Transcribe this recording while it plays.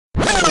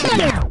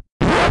Two,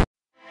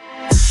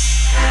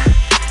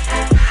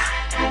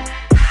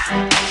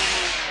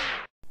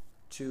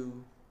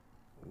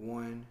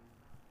 one,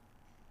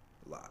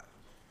 live.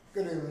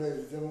 Good evening, ladies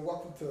and gentlemen.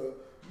 Welcome to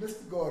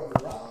Mr. Gordon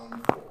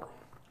Round 4.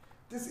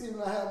 This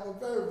evening I have a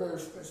very, very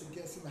special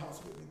guest in the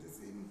house with me this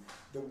evening.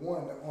 The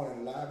one, the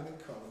only, live and in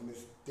color,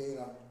 Miss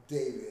Dana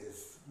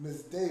Davis.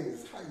 Miss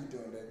Davis, how you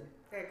doing, baby?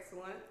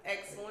 Excellent,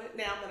 excellent.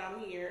 Now that I'm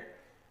here,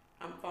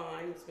 I'm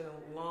fine. It's been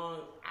a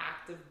long,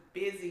 active,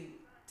 busy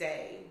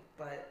day,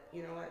 but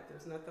you know what?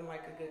 There's nothing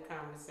like a good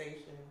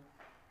conversation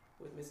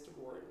with Mr.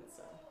 Gordon,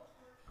 so.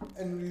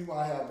 And the reason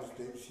why I have Miss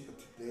Davis here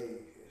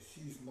today is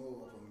she's more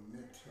of a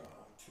mentor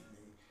to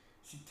me.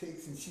 She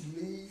takes and she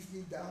leads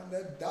me down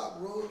that dark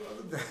road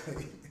of the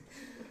day.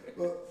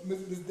 But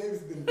Miss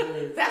Davis has been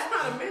very... That's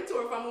not a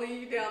mentor if I'm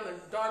leading you down the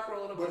dark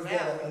road of the valley. But is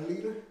that a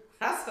leader?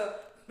 That's a...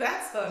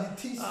 You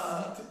teach,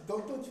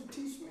 don't you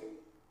teach me?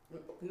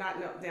 Not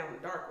down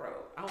the dark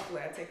road.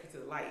 Hopefully I take you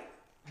to the light.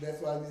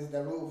 That's why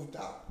that road was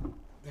dark.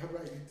 That's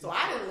right. So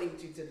I didn't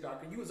lead you to the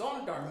dark road. You was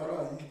on the dark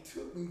road. No, you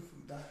took me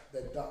from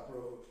that dark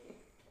road.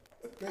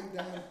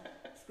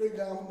 Straight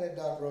down from that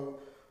dark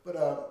road. But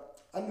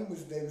I knew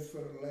Miss Davis for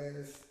the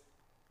last,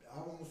 I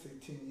won't say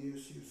 10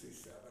 years, she would say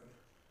 7.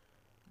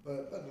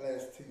 But the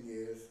last 10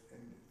 years,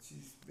 and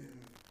she's been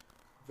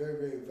very,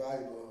 very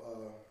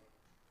valuable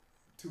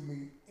to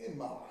me in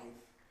my life.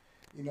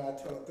 You know, I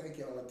tell her thank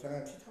you all the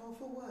time. She told me,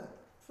 for what?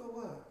 For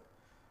what?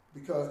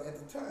 Because at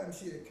the time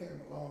she had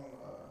came along,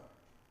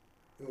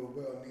 it was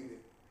well needed.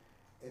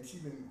 And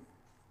she's been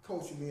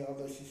coaching me,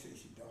 although she says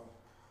she don't.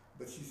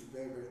 But she's a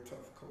very, very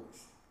tough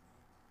coach.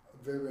 A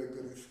very, very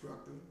good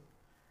instructor.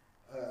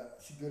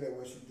 She's good at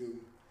what she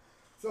do.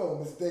 So,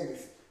 Miss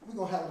Davis, we're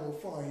going to have a little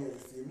fun here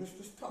this evening.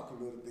 Let's talk a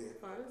little bit.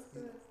 Oh, that's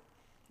good.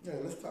 Yeah,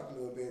 let's talk a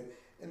little bit.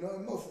 And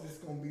most of this is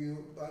going to be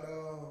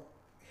about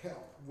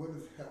health,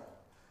 women's health.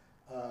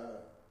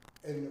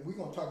 And we're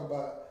going to talk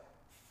about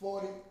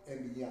 40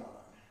 and beyond.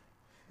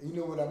 And you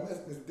know, when I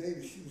met Miss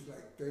Davis, she was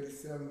like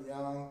 37,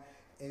 young.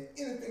 And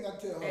anything I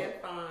tell her, and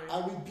fine.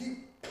 I rebuke.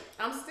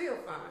 I'm still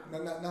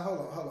fine. Now, hold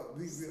on.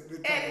 We'll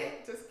talk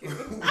about, just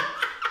kidding.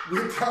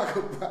 We'll talk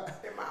about,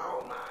 in my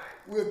own mind.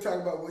 We'll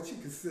talk about what you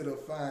consider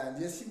fine.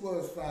 Yes, she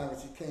was fine when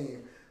she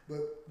came,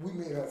 but we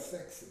made her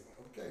sexy,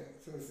 okay?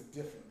 So it's a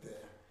different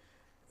there.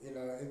 You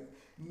know, and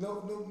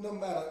no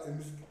matter,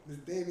 and Miss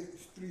Davis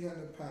is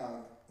 300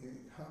 pounds.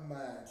 In her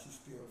mind, she's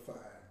still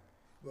fine.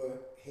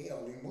 But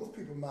hell, in most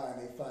people's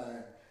mind, they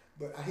fine.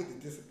 But I hate to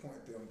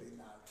disappoint them, they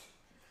not.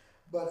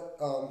 But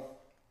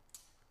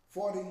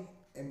 40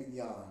 and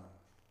beyond.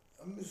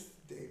 Miss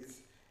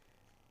Davis,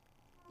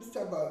 let's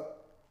talk about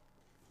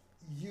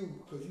you,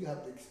 because you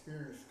have the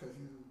experience, because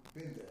you've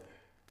been there.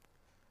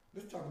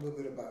 Let's talk a little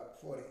bit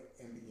about 40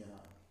 and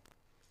beyond.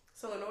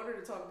 So in order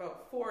to talk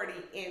about 40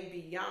 and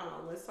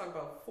beyond, let's talk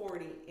about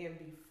 40 and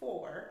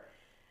before.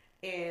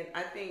 And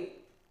I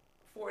think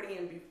 40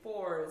 and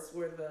before is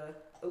where the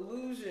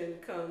illusion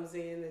comes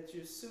in that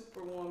you're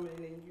superwoman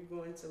and you're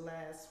going to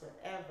last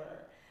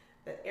forever.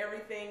 That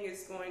everything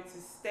is going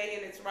to stay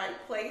in its right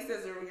place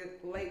as it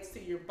relates to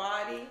your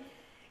body.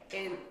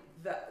 And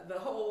the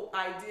whole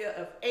idea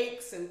of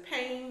aches and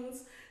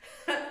pains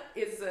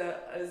is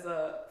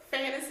a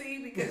fantasy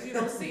because you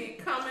don't see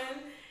it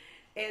coming.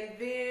 And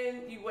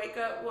then you wake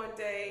up one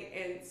day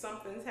and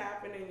something's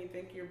happened and you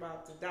think you're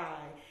about to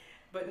die.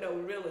 But no,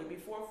 really,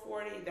 before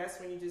 40, that's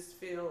when you just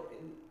feel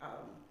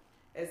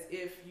as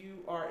if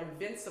you are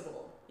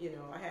invincible. You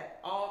know, I had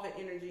all the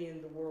energy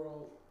in the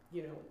world,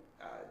 you know.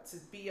 To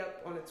be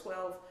up on a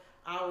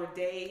 12-hour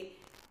day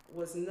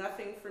was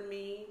nothing for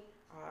me.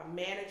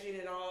 Managing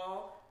it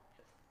all,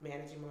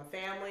 managing my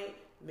family,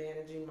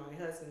 managing my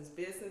husband's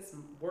business,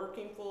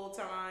 working full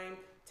time,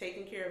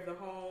 taking care of the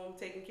home,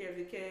 taking care of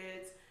the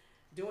kids,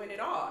 doing it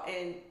all.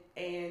 And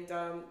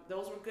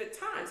those were good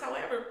times.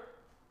 However,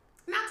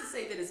 not to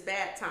say that it's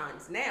bad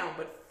times now,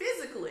 but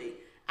physically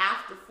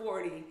after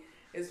 40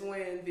 is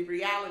when the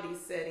reality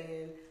set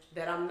in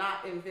that I'm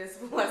not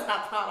invincible as I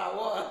thought I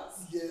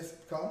was. Yes,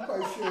 I'm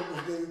quite sure,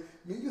 Ms. Davis.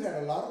 I mean, you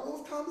had a lot of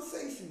those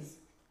conversations.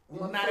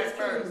 Well, not at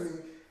first.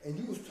 Me, and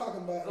you was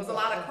talking about... There was a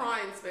lot of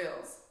crying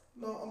spells.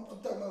 No, I'm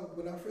talking about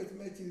when I first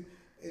met you,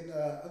 and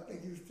I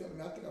think you was telling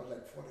me, I think I was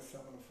like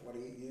 47 or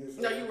 48 years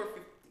old. No, you were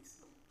 50s.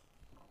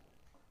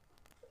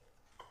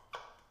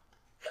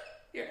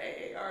 Your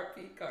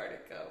AARP card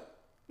had come.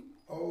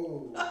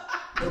 Oh.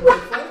 And the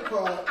funny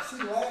part, she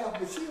laughed,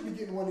 but she'll be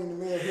getting one in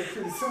the mail here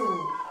pretty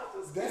soon.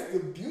 That's the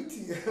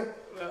beauty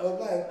of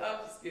life.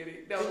 I'm just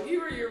kidding. No,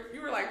 you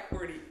were like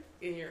 40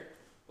 in your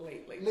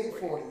late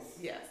 40s.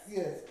 Yes.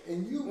 Yes,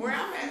 and you where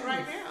I'm at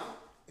right now.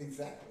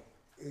 Exactly.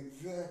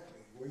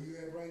 Where you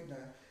at right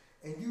now,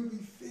 and you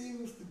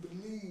refused to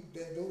believe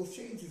that those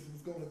changes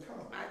was going to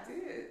come. I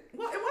did.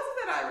 Well, it wasn't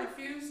that I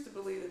refused to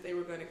believe that they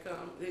were going to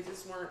come. They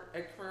just weren't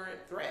a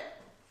current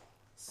threat.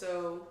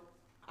 So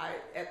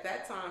at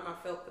that time, I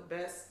felt the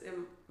best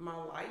in my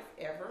life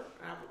ever.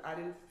 I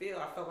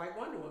felt like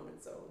Wonder Woman,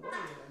 so it wasn't that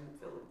I didn't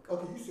feel it.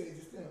 Okay, you say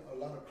just then a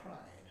lot of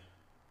crying.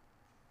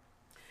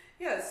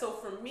 Yeah, so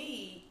for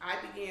me, I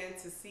began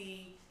to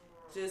see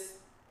just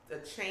a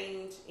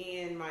change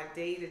in my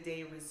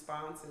day-to-day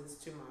responses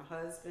to my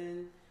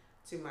husband,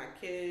 to my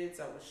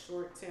kids. I was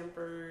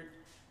short-tempered.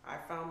 I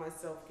found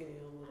myself getting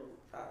a little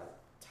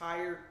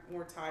tired,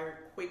 more tired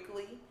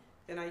quickly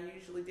than I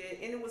usually did.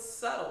 And it was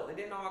subtle. It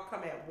didn't all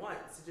come at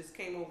once. It just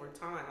came over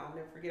time. I'll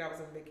never forget, I was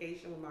on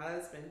vacation with my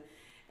husband,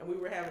 and we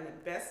were having the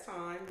best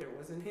time. There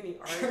wasn't any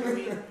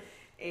arguing,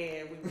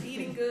 and we were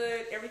eating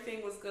good.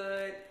 Everything was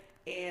good.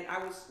 And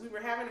we were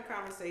having a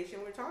conversation.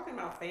 We were talking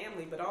about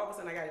family, but all of a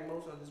sudden I got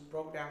emotional and just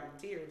broke down in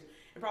tears.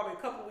 And probably a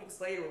couple weeks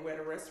later, we were at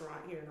a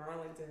restaurant here in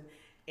Arlington,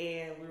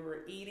 and we were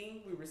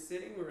eating, we were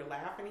sitting, we were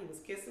laughing. He was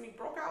kissing me,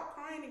 broke out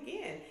crying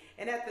again.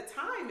 And at the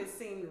time, it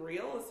seemed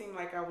real. It seemed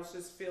like I was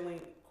just feeling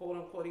quote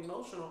unquote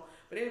emotional.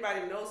 But anybody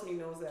who knows me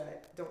knows that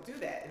I don't do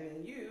that. And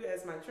then you,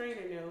 as my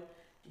trainer, know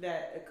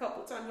that a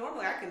couple times,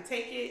 normally I can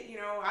take it. You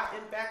know,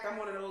 in fact, I'm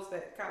one of those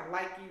that kind of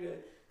like you to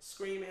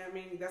scream at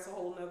me. That's a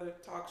whole nother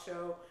talk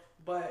show.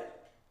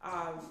 But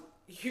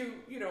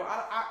you know,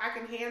 I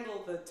can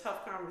handle the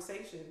tough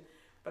conversation,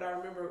 but I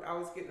remember I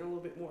was getting a little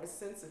bit more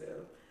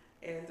sensitive,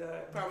 and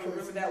probably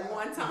remember that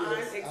one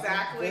time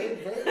exactly.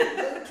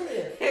 Very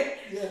clear.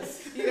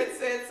 Yes. You had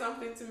said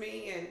something to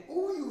me, and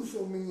you were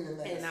so mean and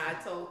nasty. And I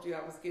told you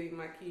I was getting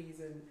my keys,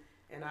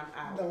 and I'm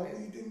out. No,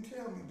 you didn't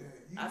tell me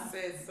that. I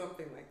said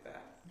something like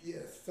that.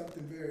 Yes,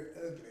 something very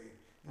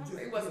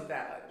ugly. It wasn't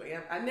that ugly.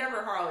 I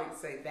never hardly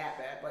say that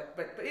bad,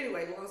 but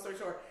anyway, long story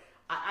short.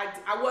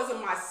 I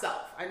wasn't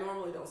myself. I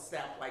normally don't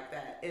snap like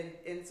that.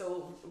 And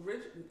so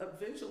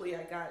eventually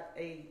I got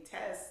a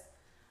test.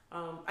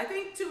 I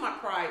think too, my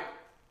pride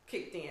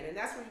kicked in, and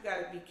that's where you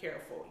got to be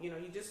careful. You know,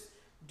 you just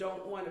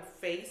don't want to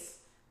face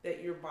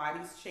that your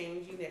body's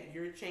changing, that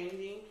you're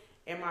changing.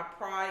 And my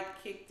pride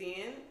kicked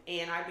in,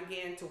 and I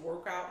began to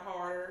work out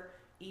harder,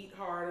 eat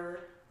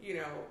harder. You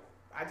know,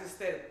 I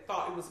just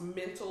thought it was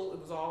mental. It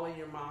was all in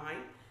your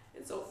mind.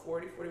 And so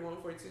 40, 41,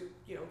 42,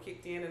 you know,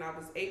 kicked in, and I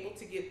was able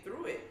to get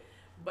through it.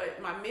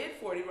 But my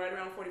mid-40, right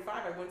around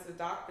 45, I went to the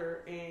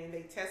doctor and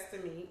they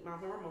tested me, my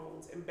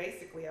hormones, and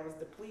basically I was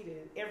depleted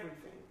in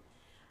everything.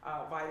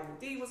 Vitamin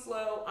D was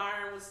low,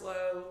 iron was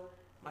low,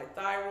 my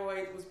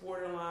thyroid was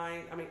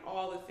borderline. I mean,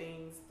 all the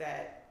things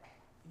that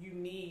you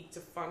need to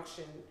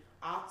function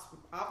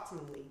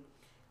optimally.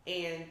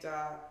 And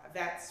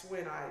that's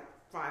when I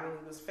finally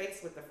was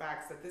faced with the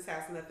facts that this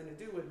has nothing to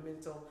do with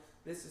mental.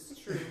 This is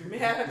true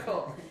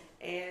medical.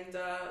 And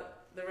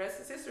the rest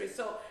is history.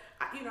 So,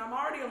 you know, I'm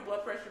already on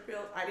blood pressure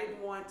pills. I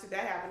didn't want to.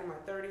 That happened in my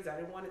 30s. I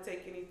didn't want to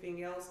take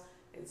anything else.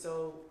 And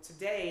so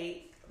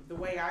today, the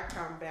way I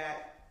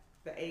combat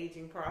the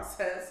aging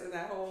process and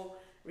that whole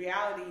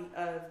reality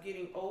of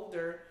getting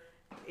older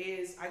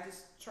is I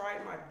just try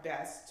my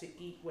best to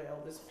eat well.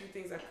 There's a few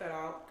things I cut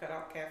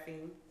out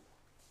caffeine.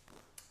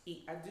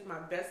 I do my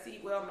best to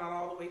eat well. I'm not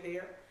all the way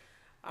there.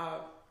 I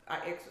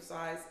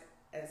exercise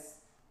as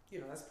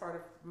part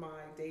of my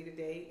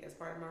day-to-day, as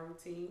part of my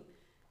routine.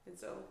 And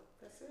so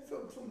that's it.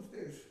 So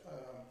this,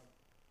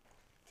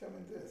 tell me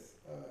this,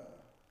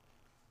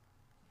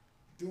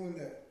 during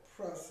that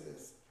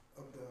process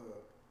of the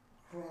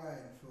crying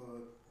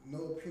for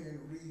no apparent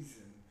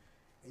reason,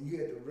 and you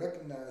had to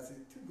recognize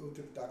it to go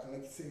to the doctor.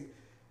 Like you say,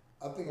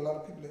 I think a lot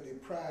of people let their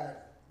pride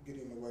get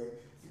in the way,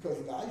 because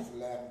I used to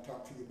laugh and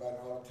talk to you about it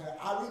all the time.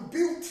 I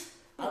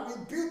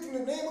rebuked in the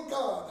name of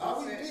God.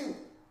 I rebuked.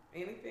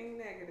 Anything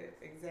negative,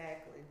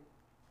 exactly.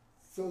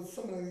 So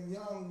some of the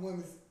young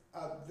women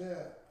out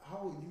there,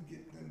 how will you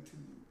get them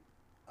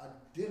to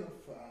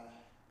identify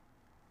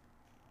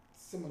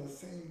some of the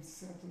same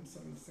symptoms,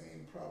 some of the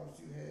same problems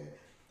you had?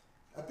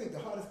 I think the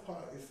hardest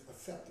part is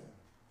accepting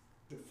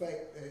the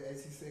fact that,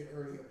 as you said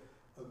earlier,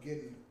 of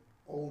getting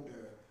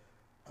older.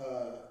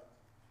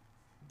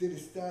 Did it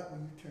start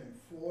when you turned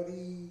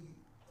 40?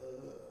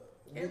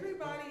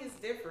 Everybody is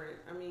different.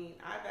 I mean,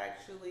 I've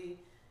actually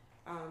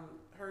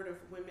heard of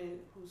women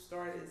who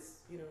start as,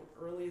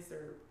 early as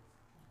their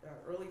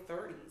early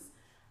 30s.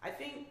 I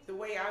think the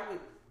way I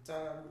would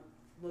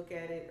look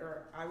at it,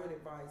 or I would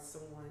advise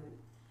someone,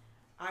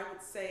 I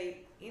would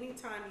say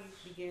anytime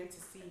you begin to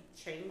see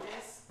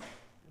changes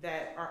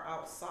that are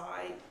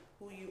outside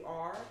who you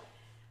are,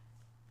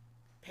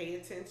 pay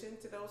attention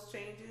to those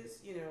changes.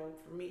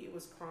 For me, it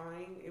was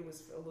crying. It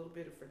was a little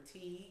bit of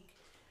fatigue.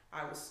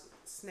 I was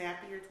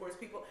snappier towards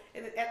people.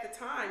 And at the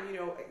time,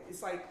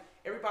 it's like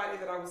everybody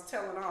that I was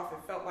telling off, I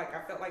felt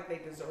like they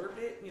deserved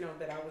it,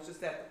 that I was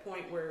just at the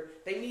point where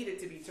they needed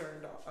to be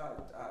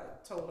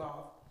told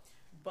off.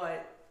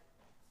 But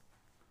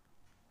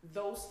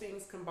those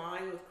things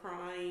combined with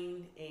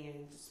crying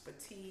and just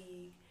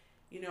fatigue,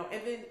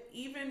 and then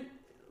even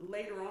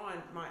later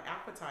on, my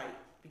appetite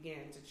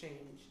began to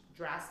change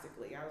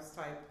drastically. I was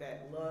the type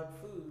that loved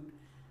food,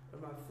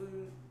 but my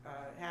food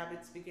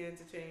habits began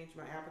to change,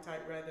 my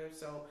appetite rather.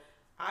 So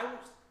I would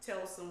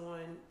tell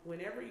someone,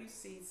 whenever you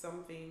see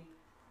something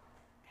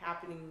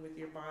happening with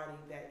your body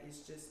that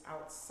is just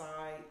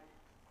outside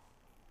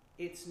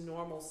its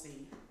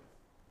normalcy,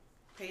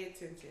 pay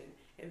attention.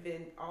 And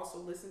then also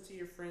listen to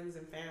your friends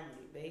and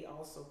family. They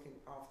also can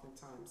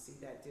oftentimes see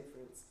that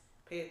difference.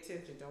 Pay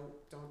attention.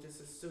 Don't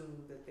just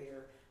assume that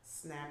they're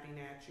snapping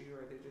at you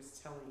or they're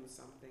just telling you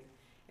something.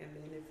 And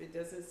then if it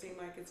doesn't seem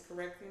like it's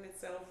correcting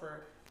itself,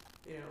 or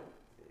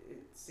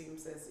it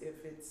seems as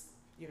if it's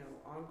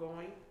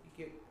ongoing, you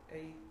get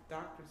a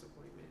doctor's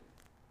appointment.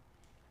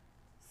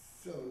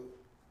 So,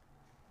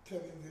 tell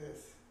me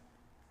this: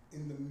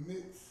 in the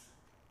midst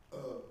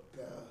of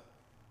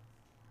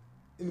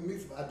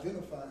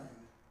identifying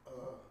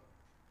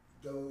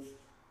those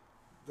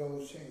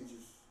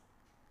changes,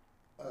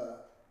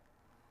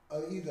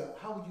 either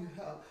how would you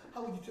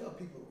tell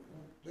people,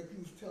 like you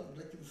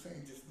were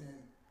saying just then,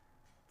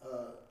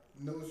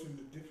 noticing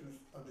the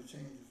difference of the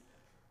changes.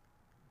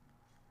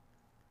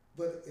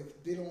 But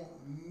if they don't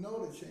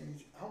know the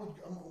change,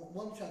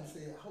 what I'm trying to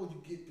say, how would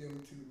you get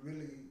them to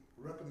really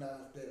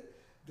recognize that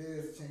there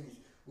is a change?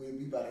 Will it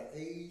be by the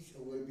age,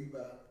 or will it be by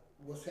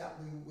what's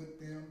happening with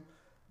them?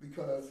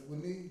 Because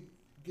when they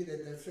get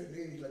at that certain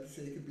age, like you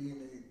say, it could be in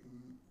their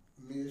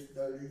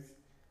mid-30s.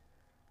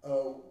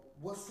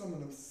 What's some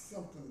of the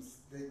symptoms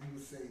that you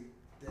would say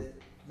that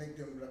make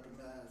them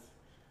recognize?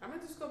 I'm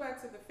gonna just go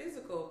back to the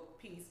physical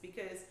piece,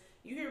 because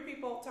you hear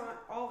people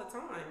all the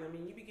time. I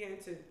mean, you begin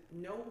to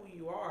know who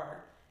you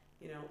are,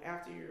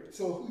 after you're.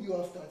 So who you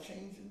are start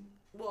changing?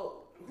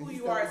 Well, who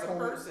you are as a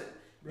person.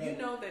 Right. You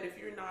know that if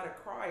you're not a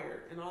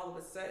crier, and all of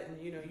a sudden,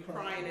 you're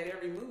crying at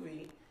every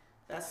movie,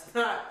 that's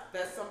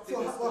something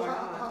so that's going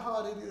on. How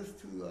hard it is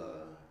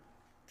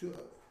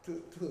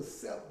to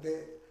accept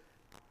that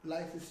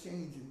life is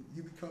changing,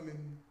 you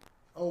becoming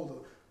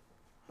older.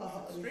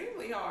 It's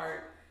extremely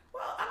hard.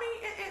 Well, I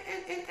mean,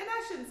 and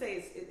I shouldn't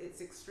say it's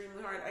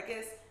extremely hard. I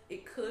guess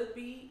it could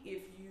be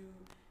if you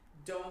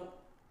don't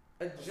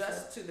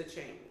adjust to the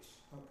change.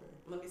 Okay.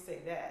 Let me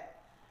say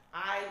that.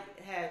 I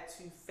had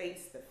to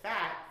face the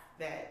fact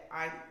that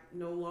I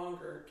no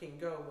longer can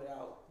go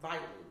without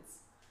vitamins.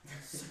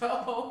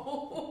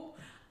 So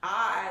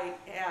I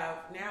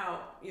have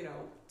now,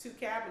 2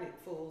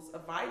 cabinetfuls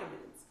of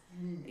vitamins.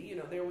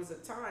 Mm. There was a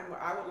time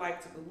where I would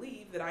like to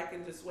believe that I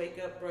can just wake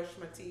up, brush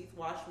my teeth,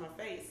 wash my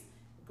face,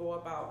 go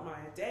about my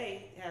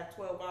day, have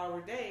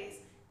 12-hour days,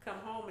 come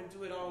home and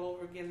do it all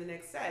over again the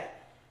next day.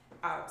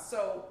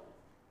 So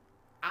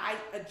I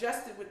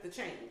adjusted with the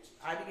change.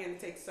 I began to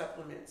take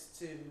supplements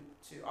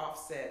to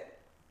offset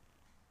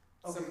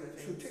some of the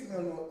things. So take me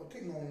on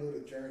a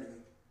little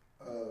journey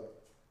of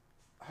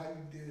how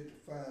you did to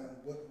find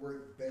what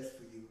worked best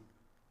for you,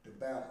 the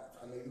balance.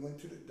 I know you went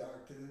to the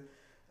doctor.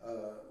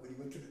 When you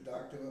went to the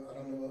doctor, I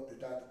don't know what the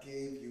doctor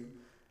gave you.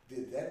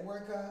 Did that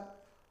work out?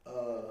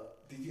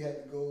 Did you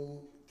have to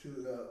go to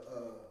the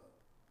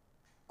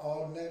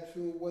all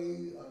natural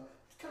way?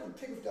 Kind of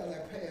take us down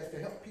that path to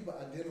help people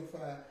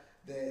identify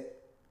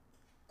that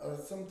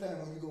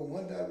sometimes when you go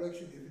one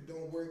direction, if it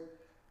don't work,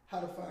 how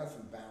to find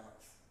some balance.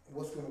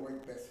 What's going to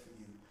work best for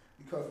you?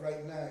 Because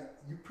right now,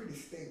 you're pretty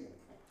stable.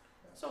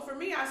 So for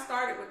me, I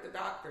started with the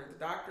doctor. The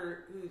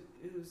doctor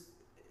who's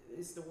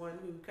is the one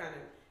who kind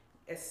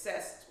of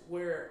assessed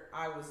where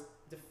I was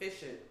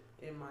deficient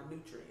in my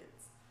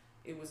nutrients.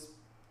 It was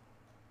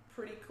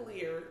pretty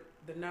clear,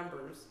 the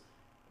numbers,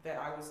 that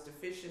I was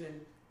deficient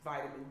in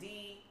vitamin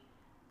D,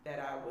 that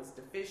I was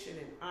deficient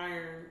in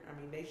iron. I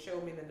mean, they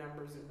showed me the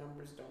numbers, and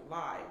numbers don't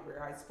lie.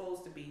 Where I'm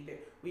supposed to be, that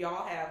we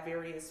all have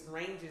various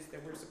ranges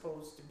that we're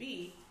supposed to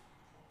be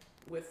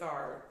with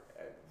our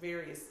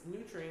various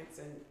nutrients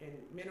and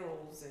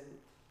minerals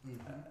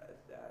and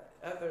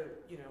other,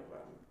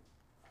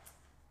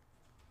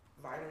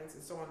 vitamins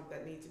and so on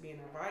that need to be in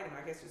our vitamin.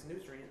 I guess just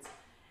nutrients.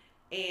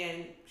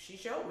 And she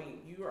showed me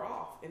you are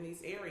off in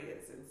these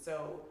areas, and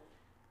so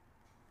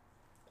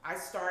I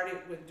started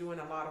with doing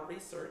a lot of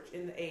research.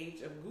 In the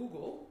age of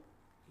Google,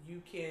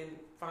 you can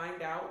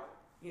find out,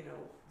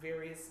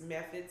 various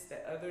methods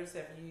that others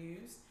have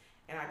used,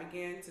 and I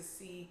began to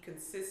see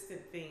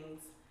consistent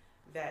things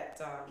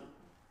that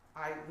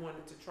I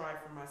wanted to try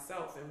for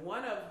myself. And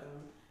one of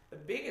them, the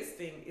biggest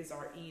thing, is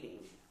our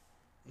eating.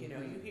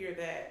 You hear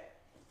that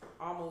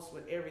almost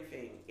with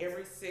everything,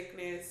 every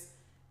sickness,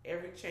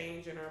 every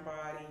change in our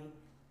body,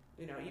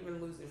 even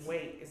losing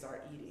weight is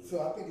our eating. So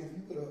I think if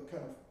you would have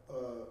kind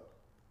of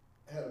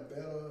had a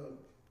better,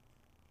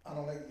 I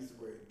don't like to use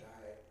the word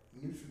diet,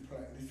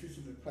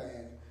 nutrition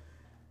plan,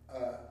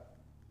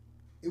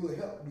 it would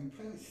help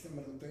replenish some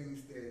of the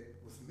things that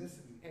was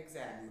missing.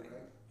 Exactly. You,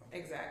 right?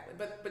 Exactly.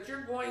 But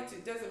you're going to,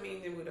 doesn't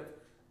mean it would have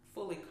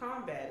fully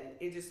combated.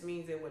 It just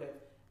means it would have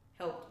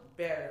helped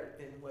better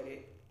than what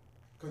it.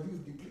 Because you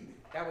was depleted.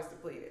 That was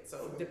depleted.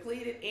 So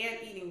depleted and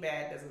eating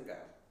bad doesn't go.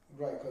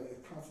 Right, because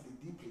it constantly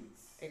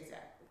depletes.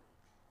 Exactly.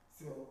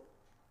 So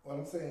what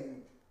I'm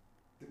saying,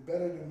 the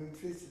better the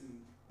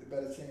nutrition, the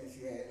better chance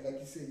you had. Like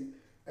you say,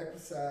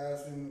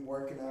 exercise and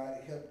working out,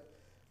 it helped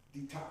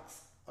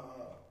detox.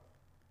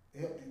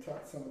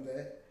 Some of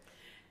that.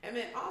 And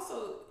then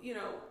also,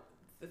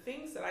 the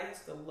things that I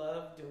used to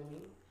love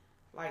doing,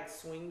 like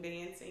swing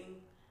dancing,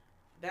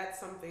 that's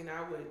something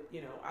I would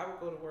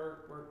go to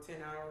work 10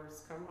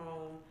 hours, come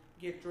home,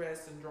 get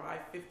dressed and drive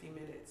 50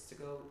 minutes to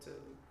go to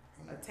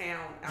a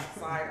town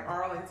outside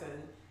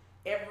Arlington.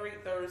 Every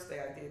Thursday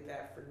I did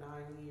that for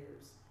 9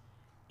 years.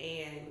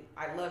 And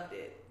I loved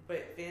it.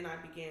 But then I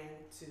began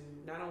to,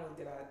 not only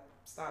did I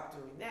stop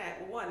doing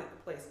that, well, one,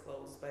 the place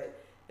closed,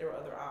 but there were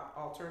other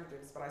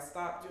alternatives. But I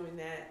stopped doing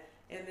that.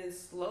 And then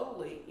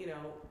slowly,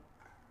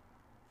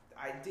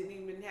 I didn't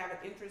even have an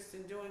interest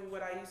in doing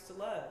what I used to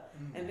love.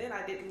 And then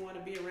I didn't want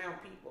to be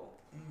around people.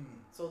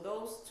 So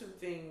those two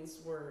things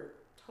were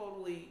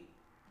totally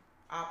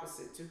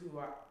opposite to who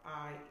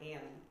I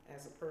am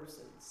as a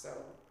person. So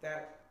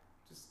that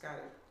just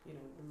gotta,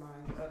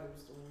 remind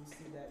others that when you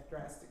see that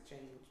drastic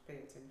change, pay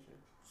attention.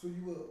 So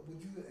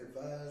would you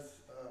advise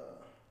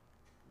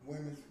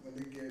women when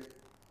they get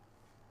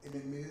in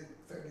their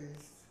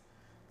mid-30s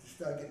to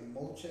start getting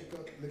more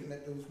checkup, looking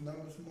at those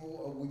numbers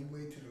more, or would you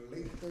wait to the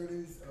late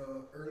 30s,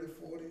 early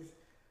 40s?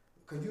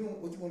 Because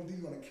what you want to do,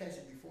 you want to catch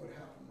it before it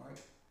happens,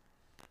 right?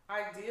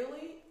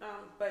 Ideally,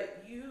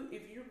 but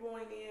if you're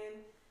going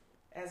in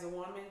as a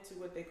woman to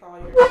what they call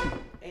your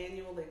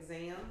annual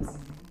exams,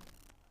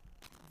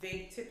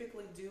 they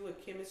typically do a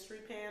chemistry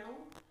panel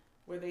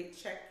where they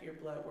check your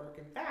blood work.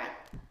 In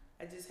fact,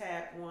 I just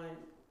had one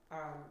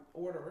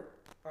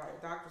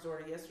doctor's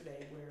order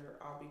yesterday where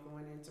I'll be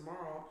going in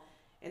tomorrow,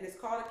 and it's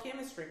called a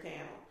chemistry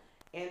panel.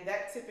 And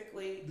that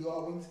typically... Do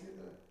all women get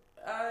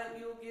that?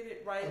 You'll get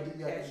it right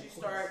as you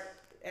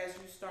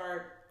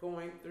start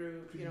going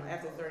through,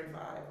 after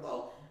 35.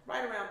 Well,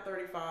 right around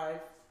 35,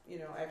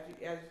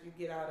 as you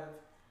get out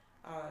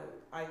of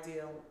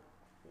ideal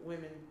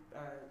women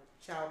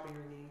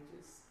childbearing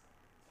ages.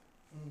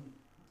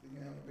 You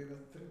can have a baby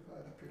at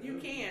 35. You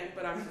can,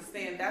 but I'm just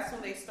saying that's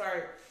when they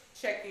start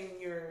checking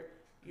your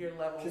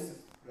levels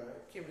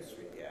of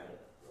chemistry. Yeah.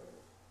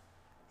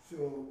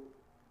 So,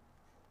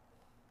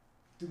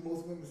 do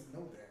most women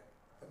know that?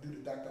 Or do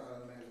the doctor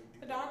automatically do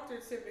The that?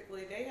 doctors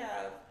typically, they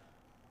have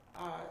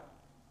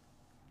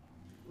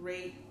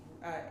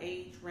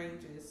age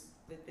ranges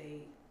that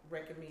they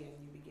recommend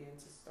you begin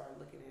to start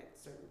looking at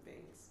certain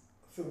things.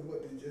 So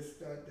what, did you just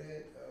start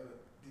that?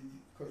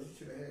 Because you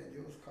should have had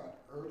yours caught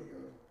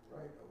earlier,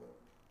 right? Or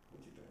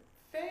what you think?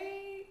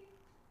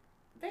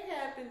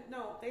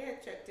 They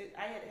had checked it.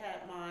 I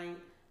had mine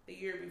the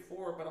year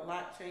before, but a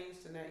lot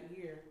changed in that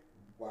year.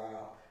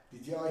 Wow.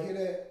 Did y'all hear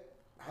that?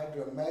 How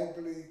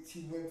dramatically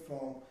she went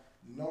from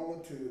normal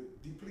to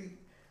deplete?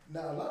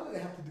 Now, a lot of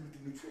that have to do with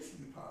the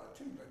nutrition part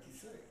too, like you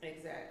say.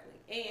 Exactly.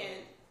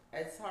 And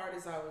as hard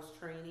as I was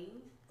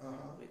training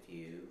with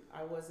you,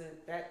 I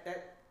wasn't, that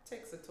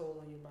takes a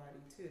toll on your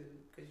body too,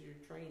 because you're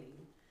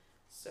training.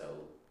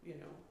 So,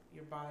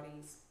 your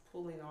body's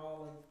pulling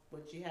all of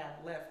what you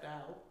have left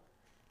out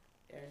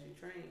as you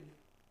train.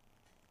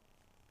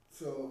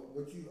 So,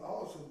 what you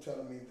also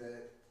telling me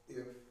that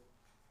if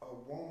a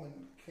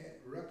woman can't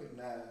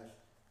recognize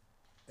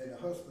and the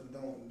husband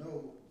don't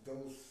know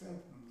those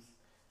symptoms,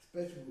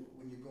 especially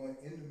when you're going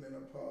into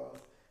menopause,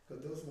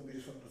 because those will be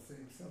some of the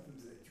same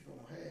symptoms that you're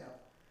going to have,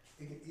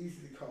 it can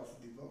easily cause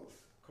a divorce,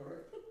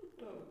 correct?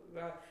 Oh,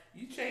 God.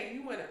 You changed.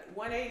 You went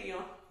 180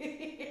 on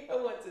me. I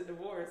went to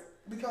divorce.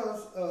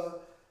 Because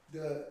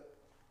the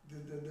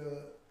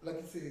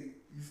like you said,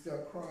 you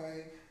start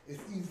crying.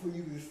 It's easy for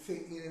you to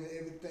take in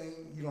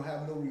everything. You don't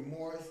have no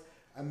remorse.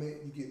 I mean,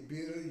 you get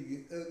bitter, you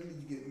get ugly,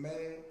 you get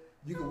mad.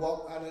 You can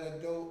walk out of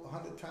that door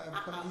 100 times.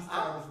 Each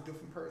time it's a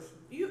different person.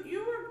 You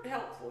were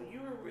helpful.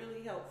 You were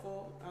really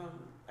helpful.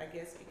 I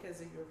guess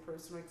because of your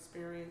personal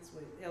experience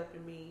with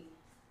helping me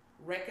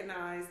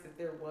recognize that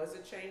there was a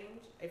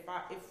change. If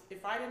I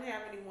didn't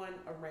have anyone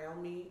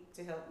around me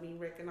to help me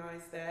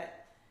recognize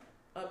that,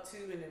 up to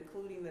and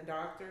including the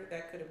doctor,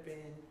 that could have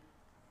been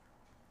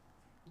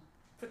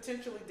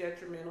potentially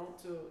detrimental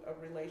to a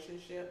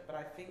relationship. But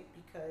I think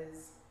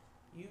because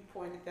you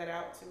pointed that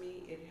out to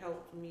me, it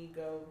helped me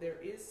go, there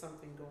is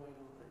something going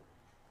on.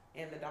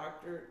 And the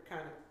doctor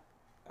kind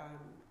of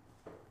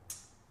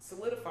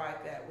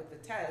solidified that with the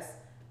test.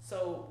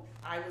 So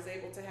I was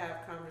able to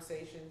have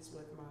conversations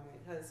with my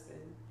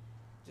husband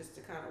just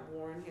to kind of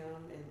warn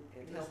him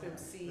and help him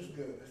see that's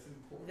good. That's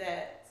important.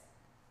 that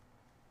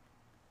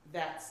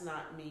that's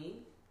not me,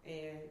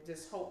 and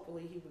just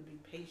hopefully he would be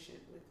patient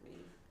with me.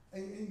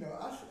 And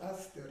I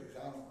study.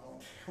 I don't know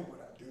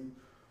what I do,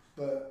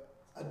 but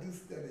I do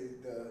study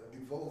the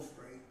divorce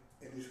rate,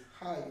 and it's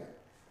higher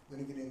when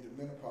you get into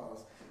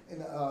menopause. And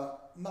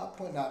not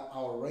pointing out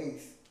our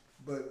race,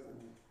 but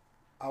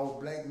our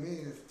black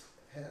men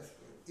has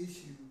an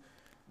issue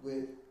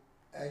with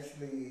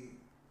actually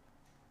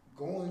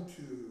going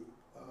to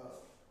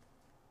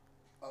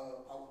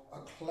a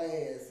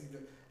class,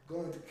 either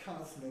going to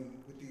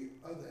counseling with the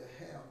other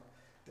half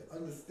to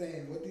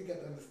understand what they got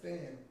to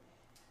understand.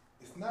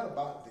 It's not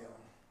about them,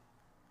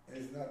 and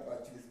it's not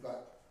about you. It's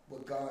about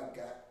what God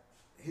got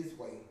His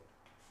way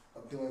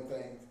of doing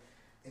things,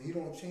 and He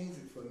don't change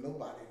it for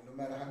nobody, no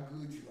matter how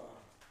good you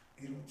are.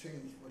 He don't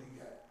change what He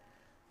got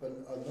for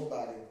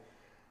nobody.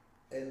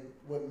 And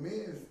what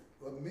men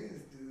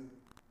do,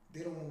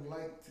 they don't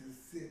like to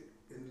sit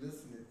and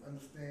listen and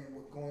understand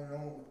what's going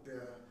on with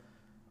their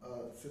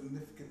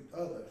significant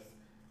others.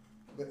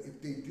 But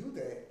if they do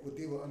that, what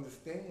they will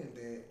understand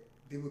that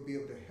they will be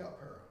able to help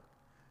her.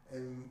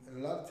 And a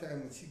lot of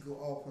times when she go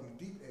off on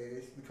the deep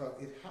edge, because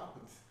it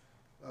happens,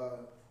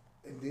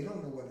 and they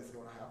don't know when it's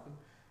going to happen,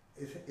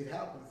 it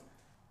happens.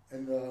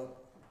 And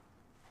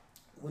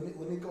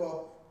when they go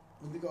off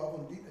on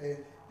the deep edge,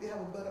 they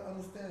have a better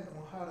understanding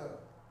on how to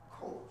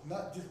cope,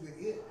 not just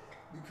with it,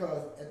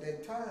 because at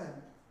that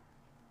time,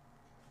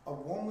 a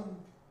woman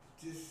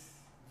just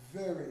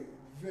very,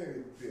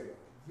 very bitter,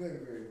 very,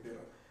 very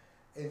bitter.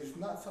 And it's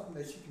not something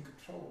that she can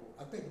control.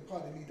 I think the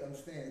part they need to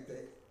understand is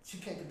that she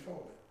can't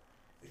control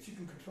it. If she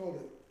can control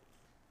it,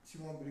 she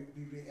won't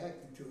be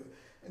reacting to it.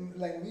 And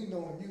like me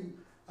knowing you,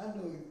 I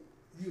know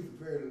you're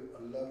a very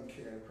loving,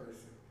 caring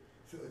person.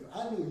 So if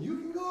I know you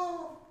can go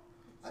off,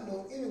 I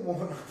know any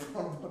woman I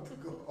want to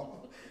go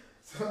off.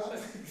 So I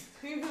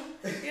think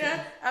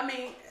yeah, I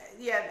mean,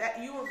 yeah,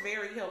 that you were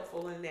very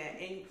helpful in that,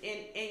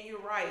 and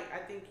you're right. I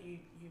think you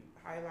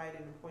highlighted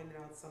and pointed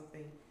out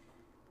something.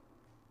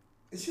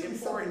 It should be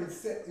something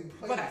set in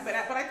place. But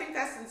I think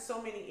that's in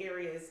so many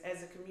areas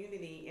as a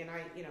community, and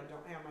I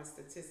don't have my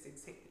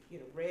statistics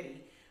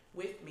ready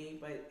with me,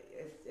 but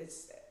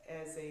it's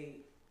as a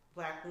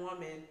Black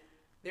woman,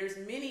 there's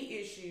many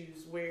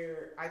issues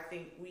where I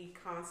think we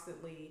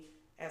constantly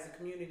as a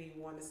community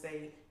want to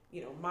say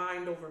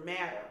mind over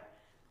matter,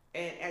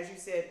 and as you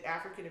said,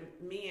 African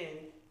men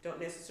don't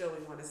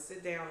necessarily want to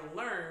sit down and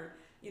learn,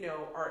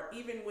 or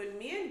even when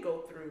men go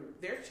through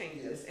their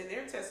changes and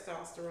their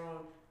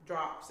testosterone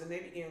drops and they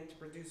begin to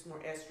produce more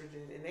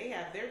estrogen and they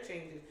have their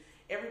changes.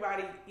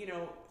 Everybody,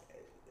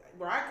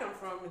 where I come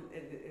from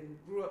and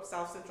grew up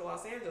South Central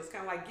Los Angeles,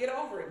 kind of like get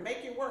over it,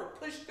 make it work,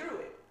 push through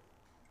it,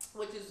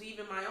 which is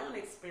even my own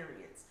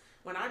experience.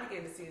 When I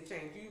began to see a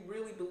change, you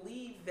really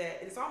believe that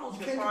it's almost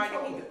your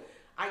pride.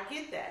 I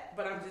get that,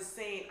 but I'm just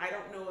saying I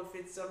don't know if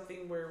it's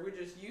something where we're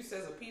just used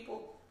as a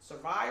people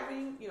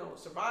surviving,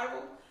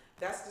 survival.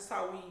 That's just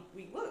how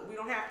we look. We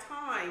don't have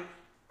time.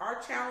 Our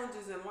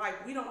challenges in life,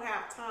 we don't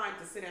have time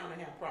to sit down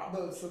and have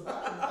problems. But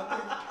surviving, I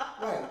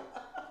think, right.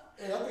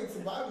 And I think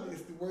surviving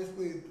is the worst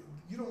way.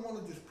 You don't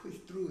want to just push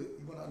through it.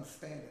 You want to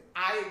understand it.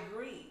 I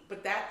agree.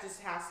 But that just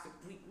has to,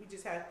 we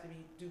just have to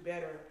do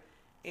better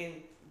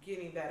in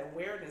getting that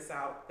awareness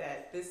out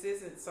that this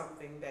isn't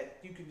something that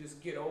you can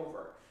just get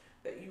over,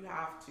 that you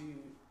have to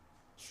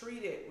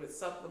treat it with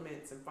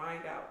supplements and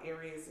find out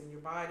areas in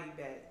your body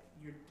that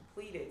you're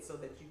depleted so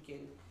that you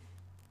can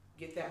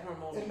get that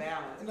hormonal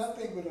balance. And I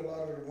think with a lot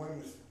of the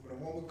women, when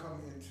a woman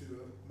comes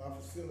into my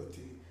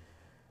facility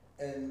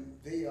and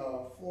they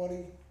are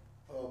 40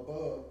 or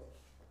above,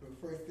 the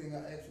first thing I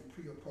ask them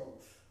pre or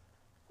post,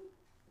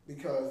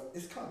 because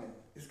it's coming,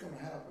 it's going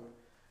to happen.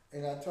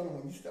 And I tell them,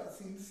 when you start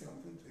seeing the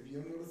symptoms, if you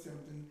don't know the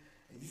symptoms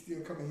and you still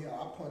come in here,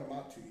 I'll point them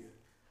out to you.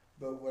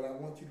 But what I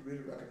want you to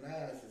really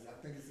recognize is I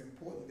think it's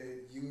important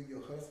that you and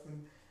your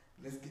husband,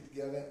 let's get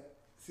together,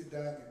 sit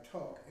down and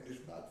talk. And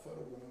it's not for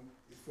the woman,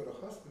 it's for the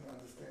husband to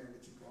understand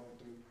what you're going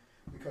through,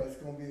 because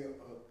it's going to be a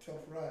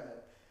tough ride.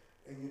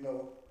 And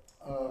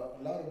a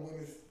lot of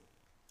women.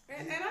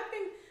 And I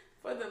think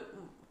for the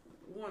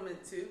woman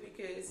too,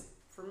 because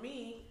for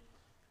me,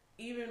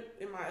 even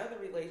in my other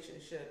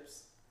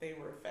relationships, they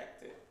were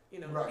affected.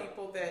 Right.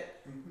 People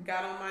that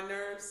got on my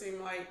nerves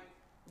seemed like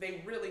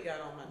they really got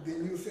on my nerves.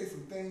 Then you say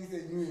some things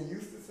that you ain't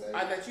used to say?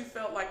 That you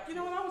felt like,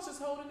 I was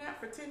just holding that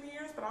for 10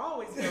 years, but I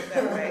always felt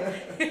that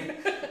way.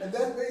 And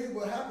that's basically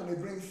what happened.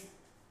 It brings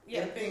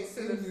things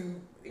to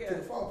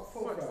the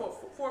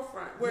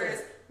forefront.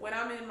 Whereas when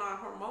I'm in my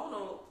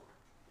hormonal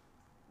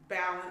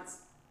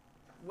balance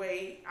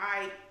way,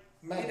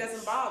 it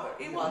doesn't bother.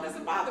 It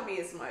doesn't bother me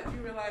as much.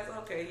 You realize,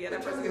 okay,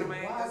 that person in my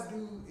head. Why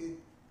do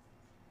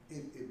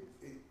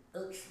it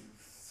irks you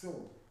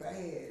so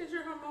bad? Because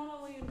you're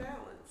hormonally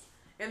imbalanced.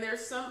 And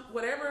there's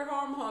whatever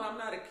hormone, I'm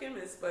not a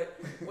chemist, but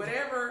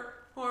whatever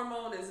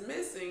hormone is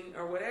missing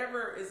or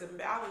whatever is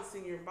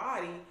imbalancing your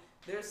body,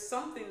 there's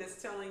something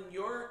that's telling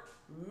your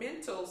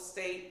mental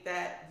state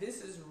that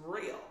this is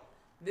real.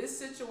 This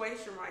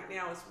situation right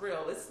now is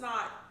real. It's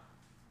not,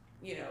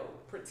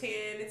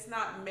 pretend. It's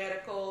not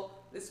medical.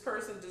 This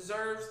person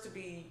deserves to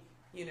be,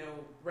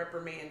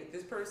 reprimanded.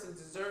 This person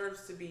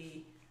deserves to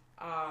be,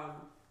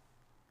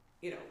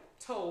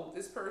 told.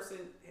 This person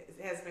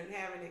has been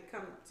having it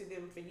come to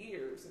them for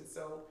years. And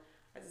so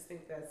I just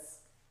think that's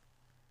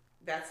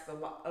the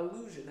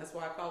illusion. That's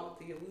why I call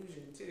it the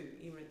illusion too,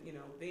 even,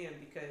 then,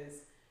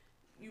 because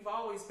you've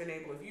always been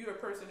able, if you're a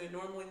person that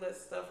normally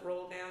lets stuff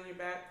roll down your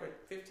back for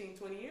 15,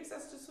 20 years,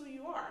 that's just who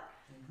you are,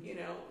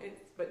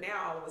 but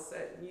now all of a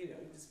sudden, you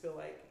just feel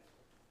like,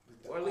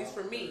 or at least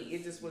for me,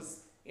 it just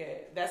was,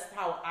 that's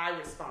how I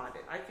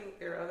responded. I think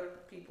there are other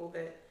people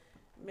that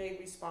may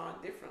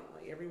respond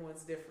differently.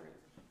 Everyone's different.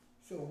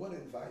 So what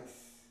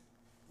advice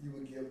you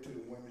would give to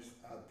the women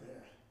out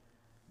there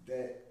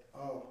that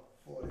are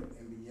 40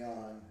 and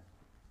beyond,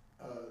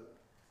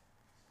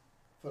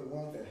 for the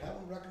ones that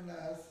haven't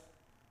recognized,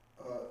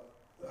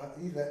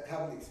 either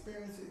haven't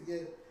experienced it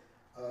yet,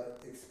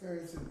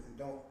 experienced it and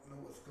don't know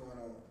what's going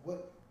on,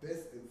 what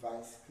best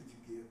advice could you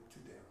give to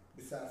them?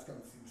 besides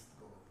coming to see Mr.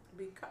 Gordon?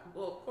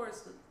 Well, of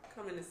course,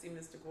 coming to see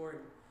Mr.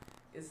 Gordon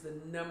is the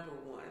number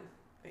one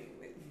thing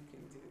that you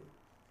can do.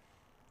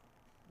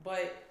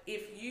 But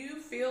if you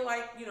feel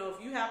like, if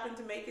you happen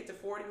to make it to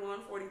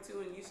 41,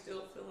 42, and you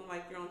still feeling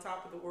like you're on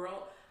top of the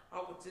world, I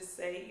would just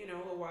say,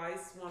 a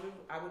wise woman,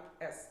 I would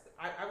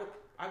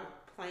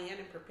plan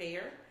and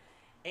prepare.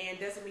 And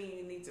doesn't mean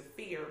you need to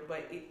fear,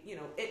 but and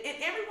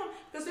everyone,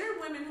 because there are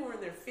women who are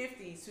in their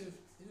 50s who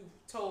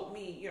told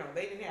me,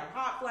 they didn't have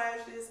hot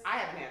flashes. I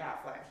haven't had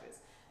hot flashes.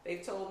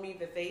 They've told me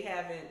that they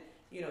haven't,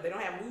 they don't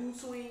have mood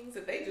swings,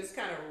 that they just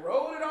kind of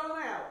roll it on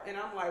out. And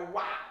I'm like,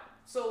 wow.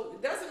 So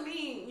it doesn't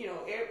mean,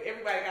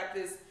 everybody got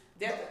this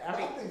depth. I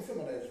think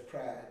some of that is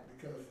pride,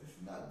 because it's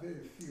not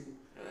very few.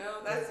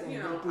 Well, that's, I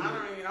don't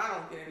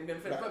get any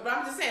benefit. Right. But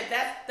I'm just saying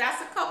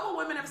that's a couple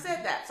women have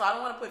said that. So I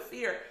don't want to put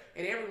fear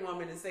in every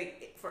woman and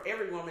say, for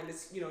every woman,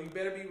 it's, you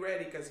better be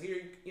ready, because here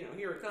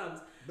it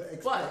comes.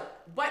 But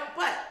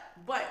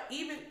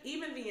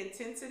even the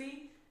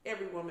intensity,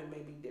 every woman may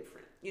be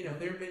different.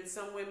 There have been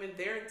some women,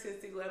 their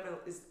intensity level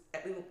is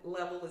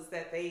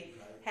that they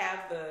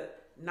have the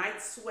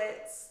night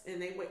sweats,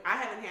 and I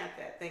haven't had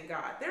that, thank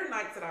God. There are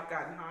nights that I've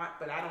gotten hot,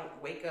 but I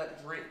don't wake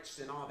up drenched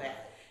and all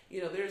that.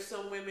 There's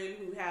some women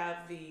who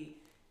have the,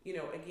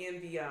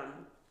 again, the,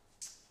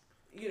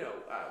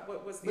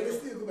 what's the... But it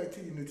still goes back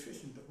to your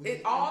nutrition.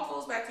 It all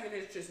goes back to your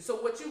nutrition. So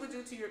what you would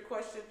do to your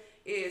question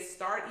is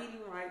start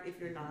eating right if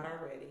you're not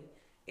already,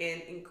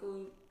 and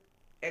include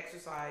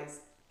exercise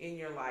in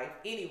your life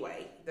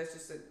anyway. That's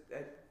just a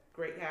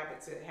great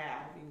habit to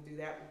have. You can do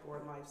that with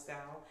Gordon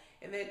Lifestyle.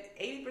 And then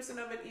 80%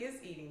 of it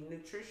is eating,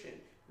 nutrition,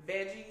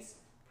 veggies,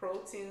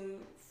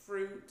 protein,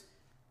 fruit,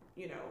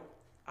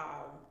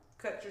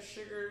 cut your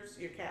sugars,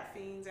 your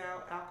caffeines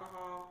out,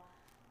 alcohol.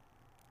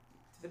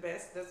 The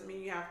best doesn't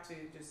mean you have to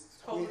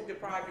just totally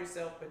deprive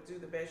yourself, but do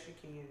the best you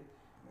can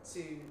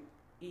to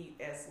eat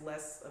as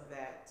less of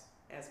that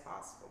as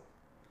possible,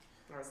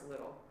 or as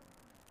little.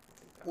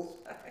 Well,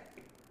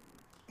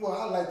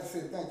 I'd like to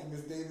say thank you,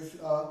 Ms. Davis.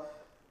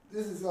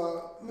 This is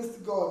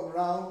Mr. Gordon,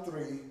 round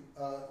 3.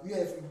 We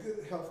had some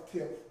good health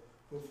tips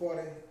for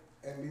 40,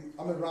 and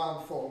I'm in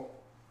round 4.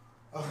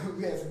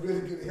 We had some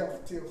really good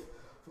health tips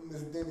from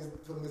Ms.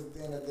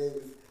 Dana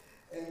Davis.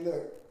 And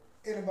look,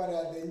 anybody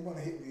out there, you want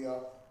to hit me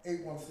up,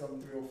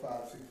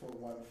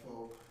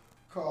 817-305-6414.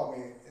 Call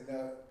me, and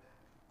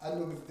I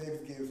know Ms.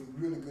 Davis gave some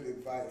really good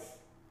advice.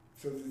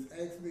 So just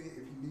ask me if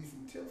you need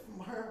some tips from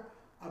her.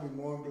 I'll be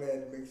more than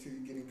glad to make sure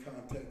you get in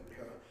contact with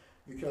her,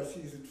 because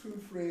she's a true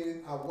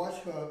friend. I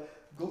watch her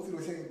go through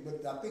the thing,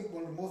 but I think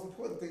one of the most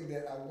important things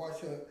that I watch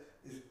her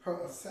is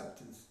her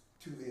acceptance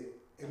to it.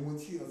 And when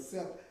she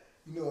accepts,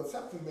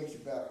 acceptance makes you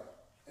better.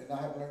 And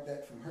I have learned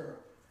that from her.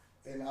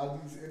 And I'll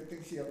use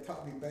everything she has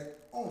taught me back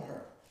on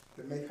her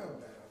to make her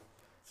better.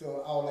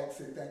 So I would like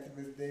to say thank you,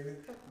 Ms. Davis.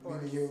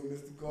 Meeting here with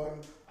Mr.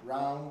 Gordon,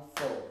 round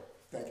 4.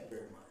 Thank you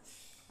very much.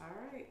 All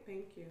right,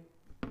 thank you.